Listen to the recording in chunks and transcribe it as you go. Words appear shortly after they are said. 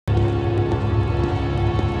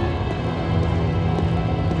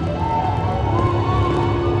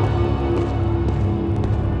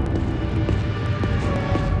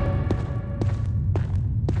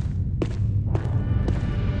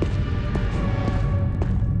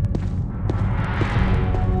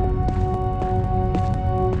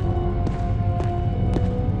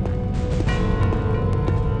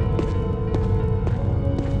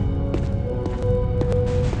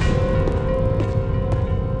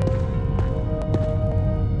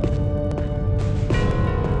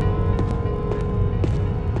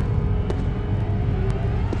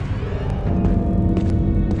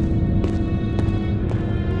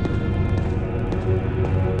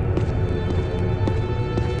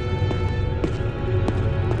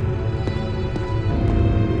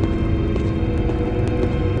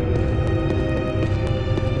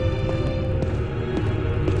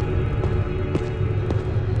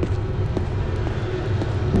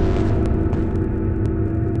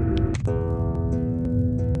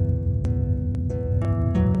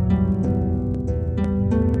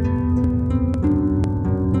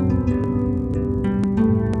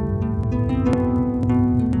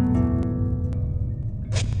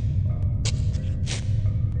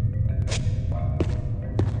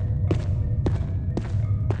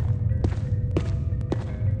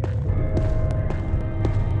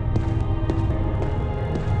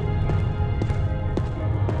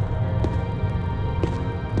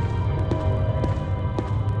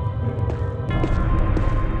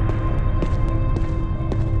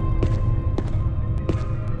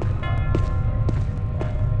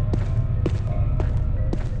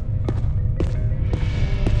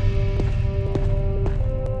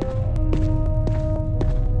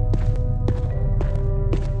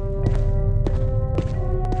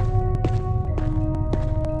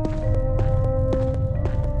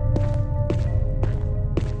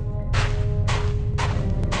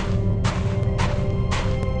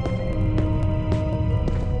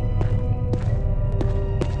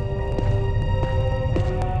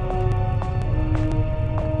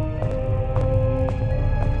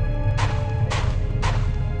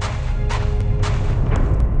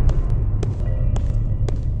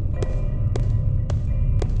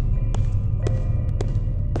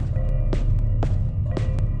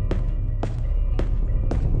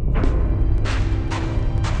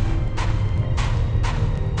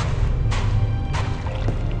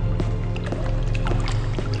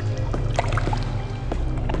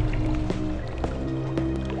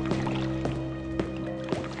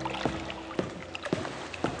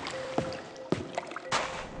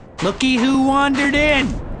Looky who wandered in!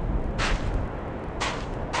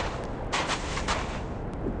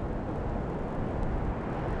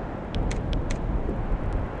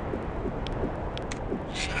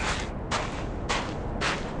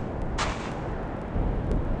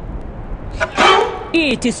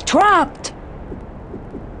 It is trapped!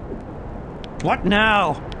 What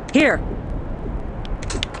now? Here.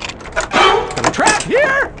 Got a trap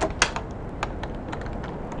here!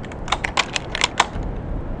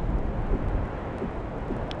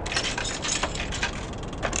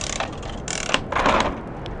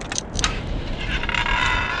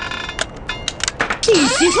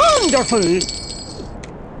 This is wonderful!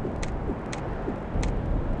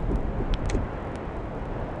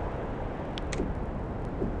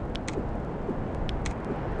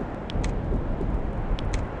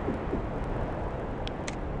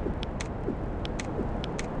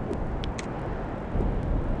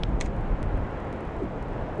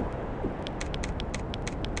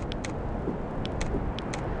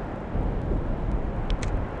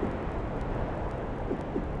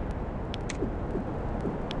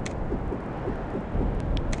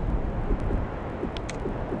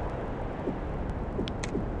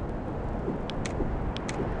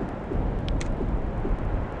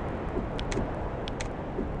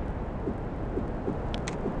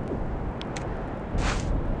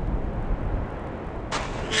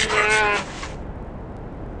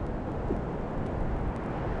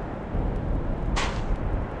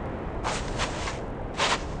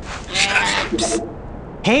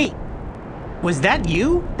 Hey! Was that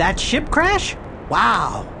you? That ship crash?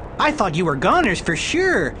 Wow! I thought you were goners for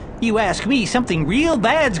sure. You ask me, something real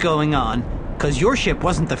bad's going on. 'Cause your ship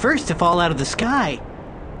wasn't the first to fall out of the sky.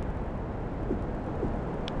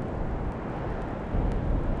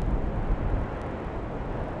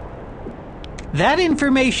 That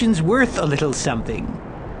information's worth a little something.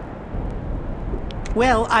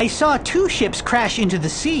 Well, I saw 2 ships crash into the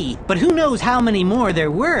sea, but who knows how many more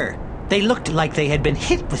there were. They looked like they had been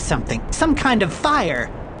hit with something, some kind of fire.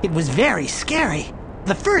 It was very scary.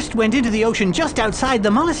 The first went into the ocean just outside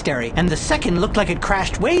the monastery, and the second looked like it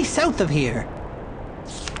crashed way south of here.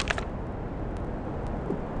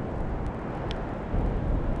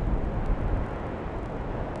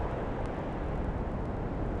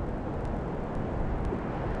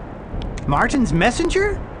 Martin's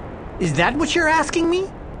messenger? Is that what you're asking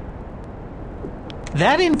me?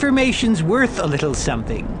 That information's worth a little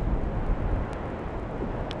something.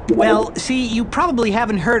 Well, see, you probably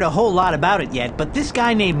haven't heard a whole lot about it yet, but this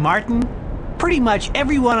guy named Martin, pretty much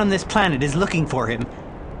everyone on this planet is looking for him.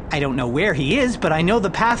 I don't know where he is, but I know the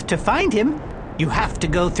path to find him. You have to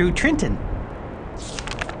go through Trenton.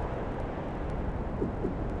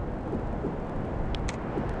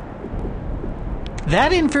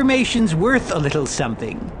 That information's worth a little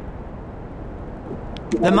something.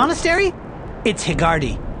 The monastery? It's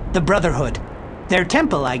Higardi, the Brotherhood. Their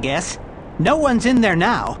temple, I guess. No one's in there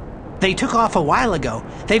now. They took off a while ago.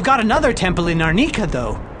 They've got another temple in Arnica,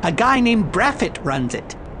 though. A guy named Braffett runs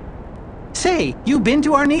it. Say, you been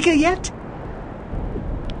to Arnica yet?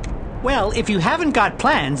 Well, if you haven't got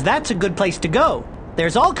plans, that's a good place to go.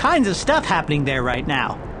 There's all kinds of stuff happening there right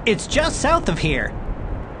now. It's just south of here.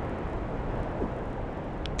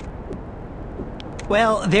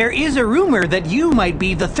 Well, there is a rumor that you might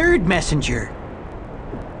be the 3rd messenger.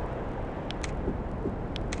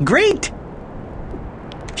 Great!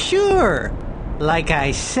 Sure. Like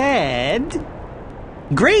I said...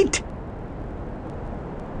 Great!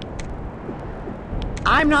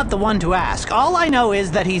 I'm not the one to ask. All I know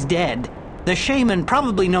is that he's dead. The shaman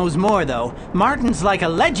probably knows more, though. Martin's like a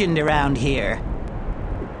legend around here.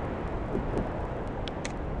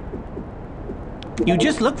 You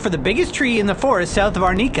just look for the biggest tree in the forest south of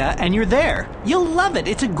Arnica, and you're there. You'll love it.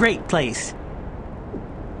 It's a great place.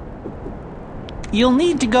 You'll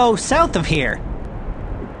need to go south of here.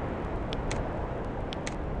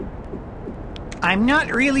 I'm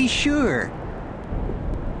not really sure.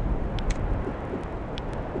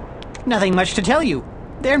 Nothing much to tell you.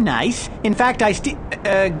 They're nice. In fact, I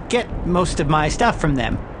get most of my stuff from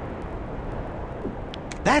them.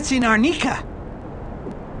 That's in Arnica.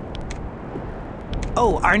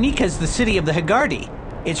 Oh, Arnica's the city of the Higardi.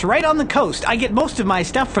 It's right on the coast. I get most of my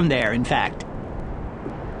stuff from there, in fact.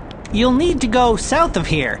 You'll need to go south of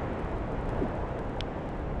here.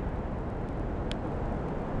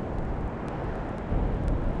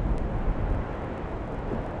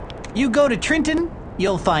 You go to Trenton,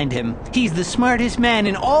 you'll find him. He's the smartest man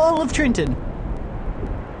in all of Trenton.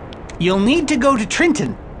 You'll need to go to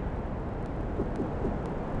Trenton.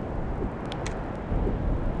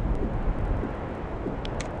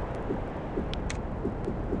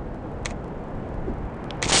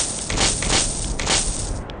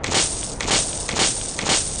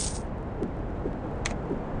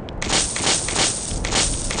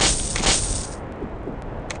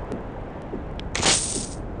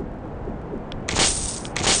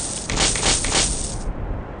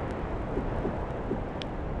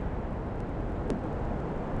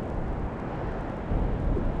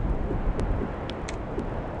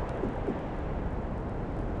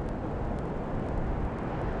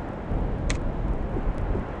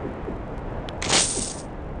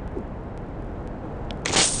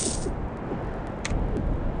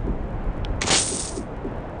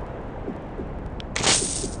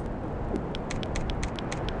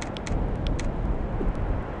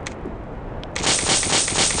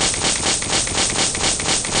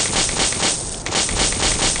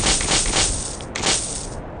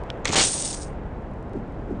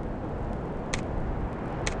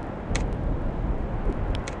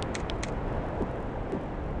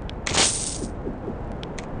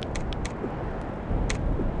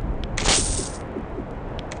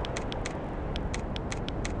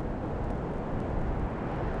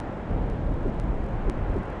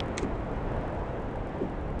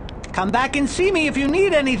 Come back and see me if you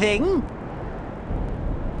need anything.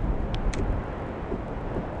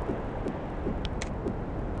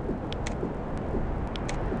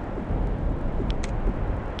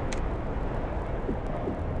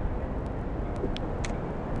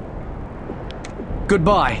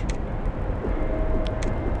 Goodbye.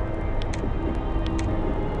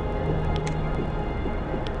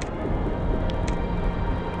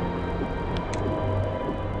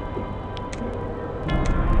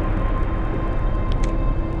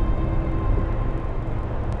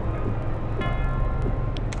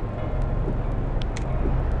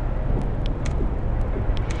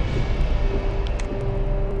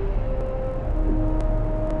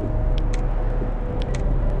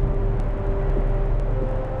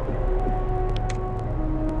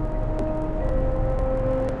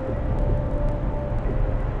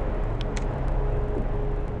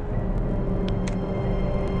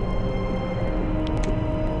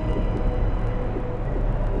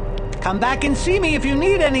 Come back and see me if you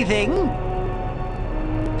need anything.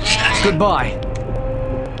 Goodbye.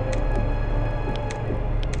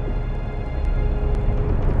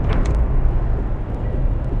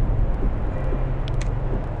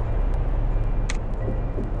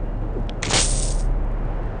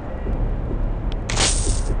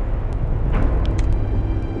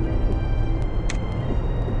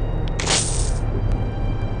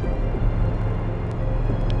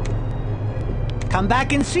 Come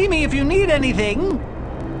back and see me if you need anything.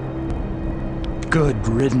 Good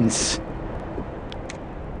riddance.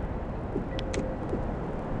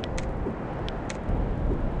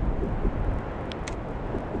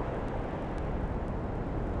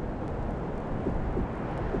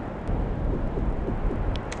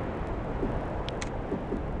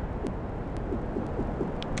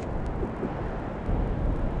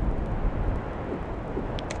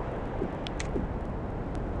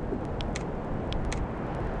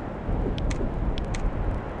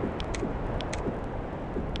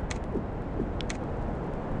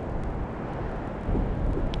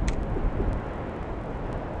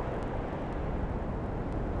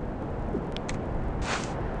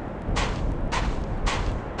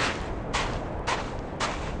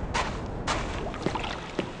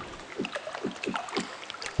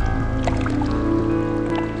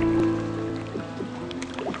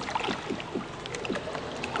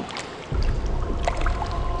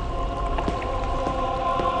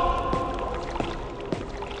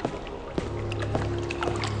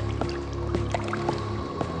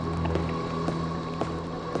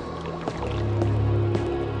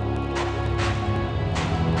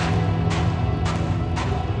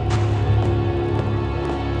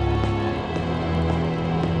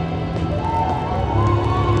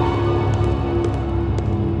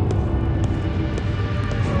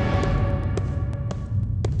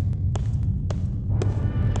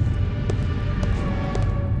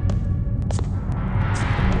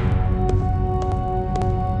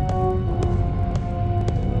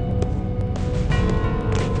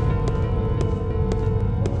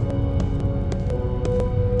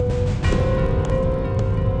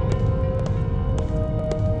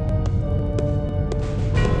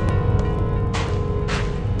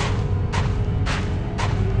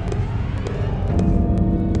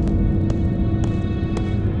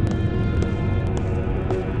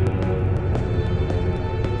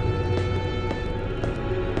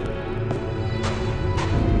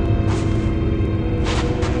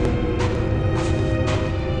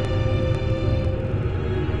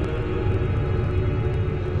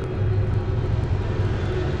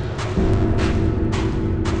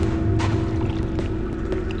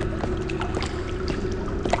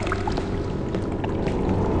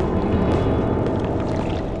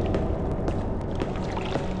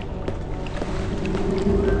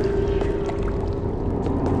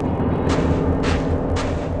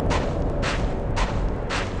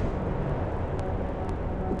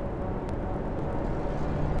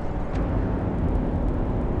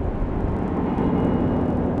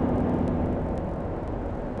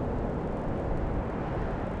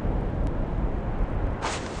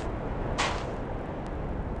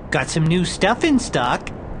 Got some new stuff in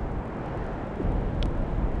stock.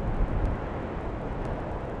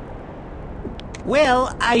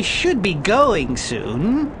 Well, I should be going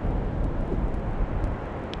soon.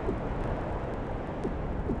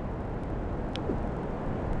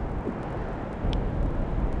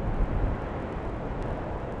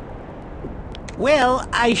 Well,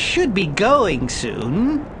 I should be going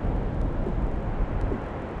soon.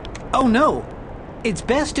 Oh no! It's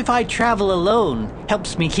best if I travel alone.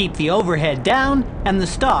 Helps me keep the overhead down and the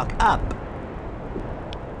stock up.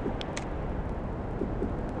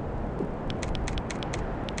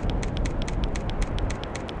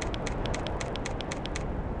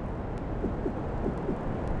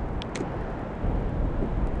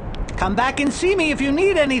 Come back and see me if you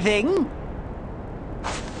need anything.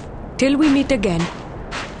 Till we meet again.